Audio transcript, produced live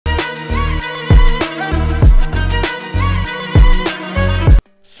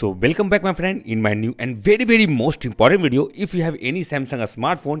So welcome back my friend in my new and very most important video. If you have any Samsung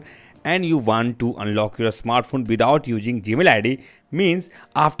smartphone and you want to unlock your smartphone without using Gmail ID, means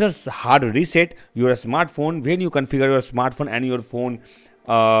after hard reset your smartphone, when you configure your smartphone and your phone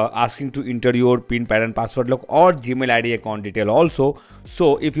asking to enter your PIN, pattern, password lock or Gmail ID account detail also.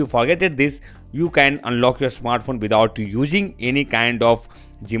 So if you forget this, you can unlock your smartphone without using any kind of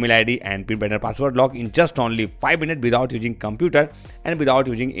Gmail ID and PIN, pattern, password lock in just only 5 minutes without using computer and without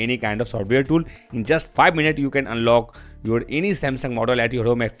using any kind of software tool. In just 5 minutes you can unlock your any Samsung model at your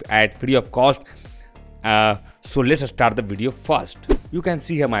home at free of cost. So let's start the video first. You can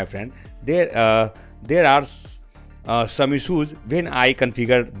see here my friend, there are some issues when I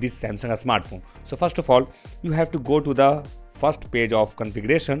configure this Samsung smartphone. So first of all, you have to go to the first page of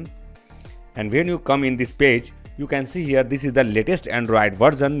configuration, and when you come in this page, you can see here this is the latest Android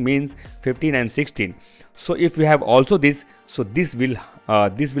version, means 15 and 16. So if you have also this, so this will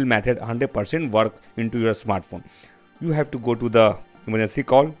method 100% work into your smartphone. You have to go to the emergency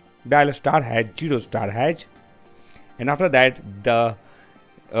call, dial *#0*#, and after that the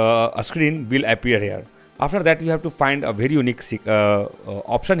a screen will appear here. After that you have to find a very unique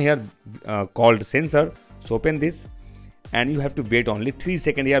option here called sensor. So open this and you have to wait only 3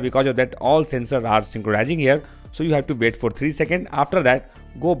 seconds here. Because of that all sensors are synchronizing here, so you have to wait for 3 seconds. After that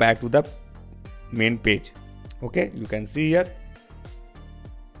go back to the main page. Okay, you can see here,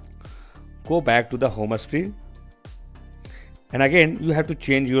 go back to the home screen, and again you have to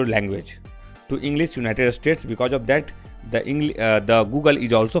change your language to English United States. Because of that the Google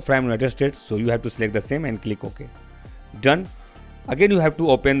is also from United States, so you have to select the same and click OK. Done. Again you have to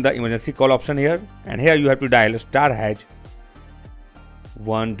open the emergency call option here, and here you have to dial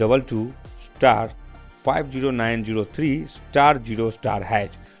 *122*50903*0*#.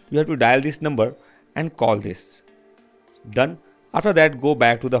 You have to dial this number and call this. Done. After that go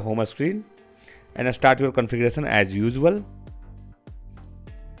back to the home screen and start your configuration as usual.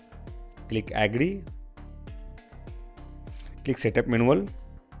 Click agree, click setup manual,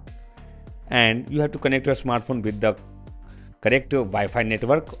 and you have to connect your smartphone with the correct Wi-Fi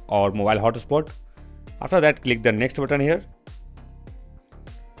network or mobile hotspot. After that click the next button here,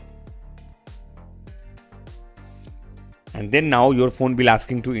 and then now your phone will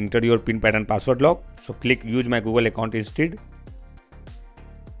asking to enter your PIN, pattern, password lock. So click use my Google account instead,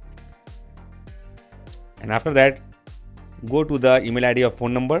 and after that go to the email ID or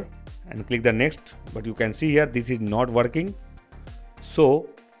phone number and click the next. But you can see here this is not working. So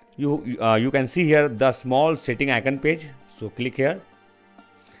you can see here the small setting icon page. So click here.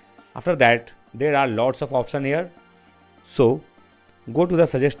 After that there are lots of options here. So go to the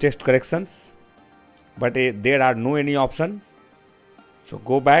suggest text corrections, but there are no any option. So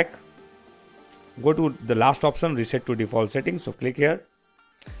go back, go to the last option, reset to default settings. So click here.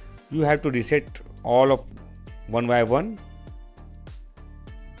 You have to reset all of one by one.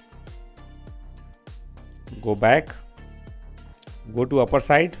 Go back, go to upper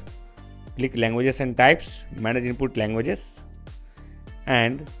side, click languages and types, manage input languages,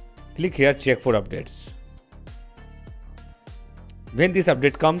 and click here check for updates. When this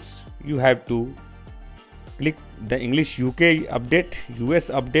update comes, you have to click the English UK update,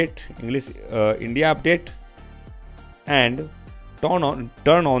 US update, English India update, and turn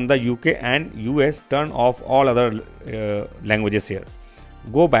on the UK and US, turn off all other languages here.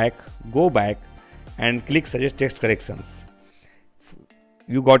 Go back and click suggest text corrections.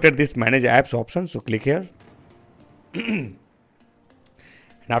 You got it, this manage apps option, so click here. And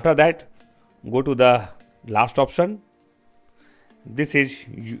after that go to the last option. This is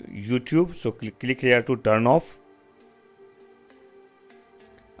YouTube, so click here to turn off.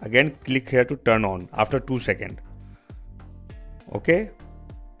 Again click here to turn on after 2 seconds. Okay,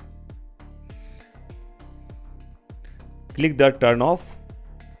 click the turn off,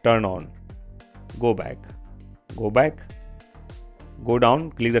 turn on. Go back, go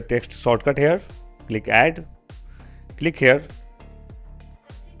down, click the text shortcut here, click add, click here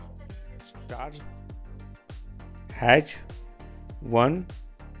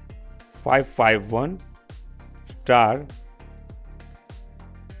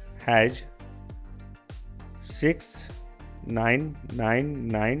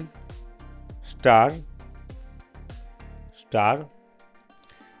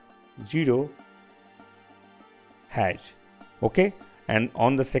 *0#. Okay, and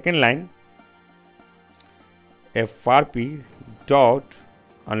on the second line FRP dot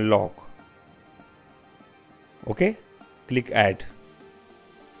unlock. Okay, click add,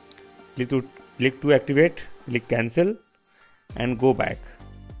 click to activate, click cancel, and go back.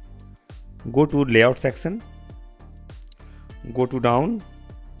 Go to layout section, go to down,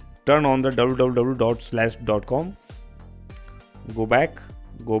 turn on the www.slash.com, go back,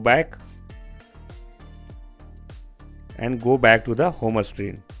 and go back to the home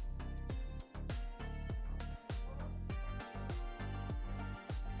screen.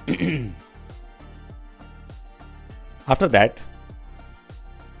 After that,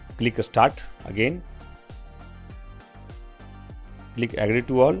 click start again, click agree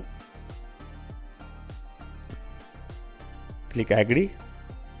to all, click agree,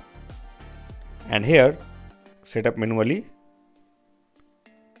 and here set up manually.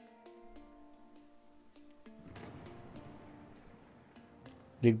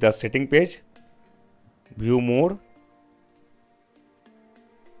 Click the setting page, view more,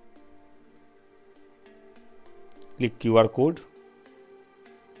 click QR code,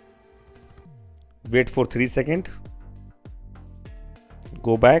 wait for 3 seconds,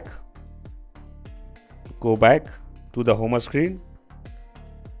 go back to the home screen,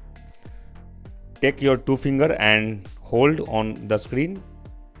 take your 2 finger and hold on the screen,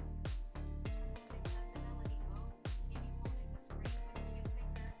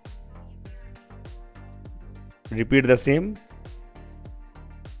 repeat the same.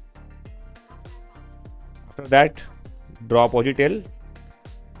 After that, draw ponytail,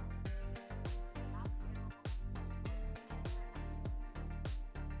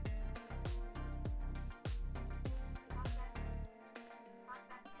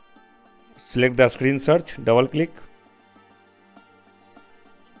 select the screen search, double click,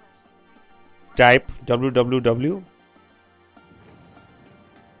 type www,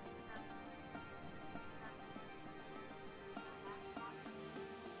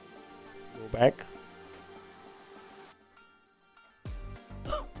 go back,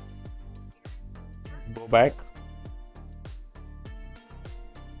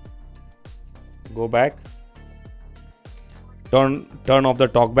 go back, turn off the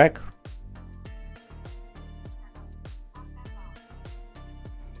talkback,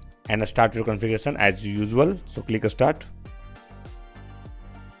 and start your configuration as usual. So click start,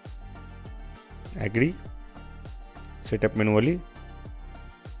 agree, set up manually,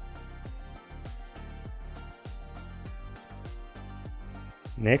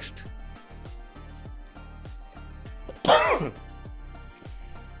 next,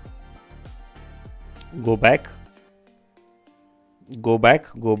 go back,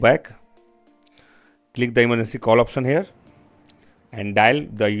 click the emergency call option here and dial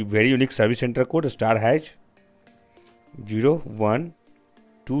the very unique service center code *# 01221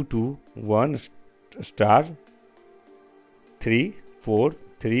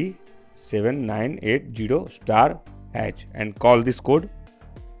 *3437980 # and call this code,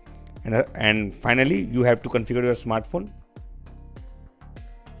 and finally you have to configure your smartphone.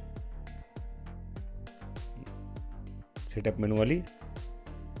 Set up manually,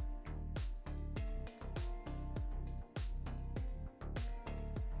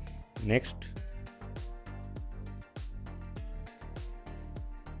 next,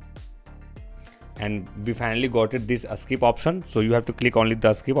 and we finally got it this skip option, so you have to click only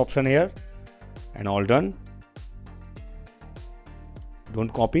the skip option here, and all done.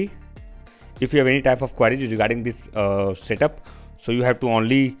 Don't copy. If you have any type of queries regarding this setup, so you have to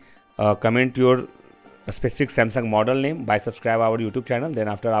only comment your specific Samsung model name by subscribe our YouTube channel. Then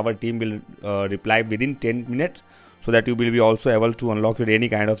after, our team will reply within 10 minutes, so that you will be also able to unlock your any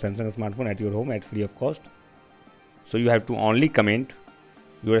kind of Samsung smartphone at your home at free of cost. So you have to only comment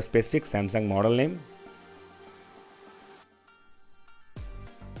your specific Samsung model name,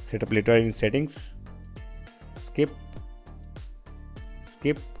 set up later in settings, skip,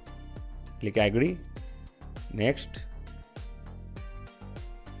 click agree, next,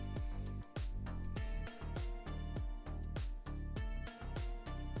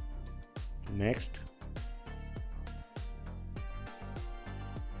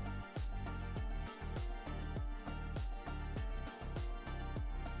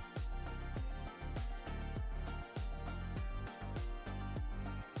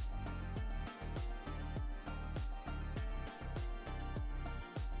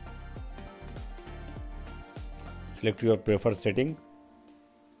 select your preferred setting,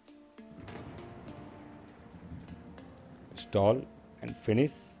 install and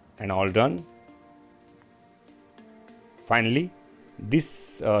finish, and all done. Finally,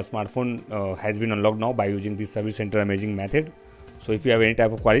 this smartphone has been unlocked now by using this service center amazing method. So if you have any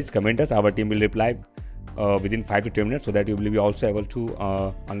type of queries, comment us. Our team will reply within 5 to 10 minutes, so that you will be also able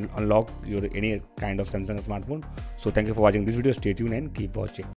to unlock your any kind of Samsung smartphone. So thank you for watching this video. Stay tuned and keep watching.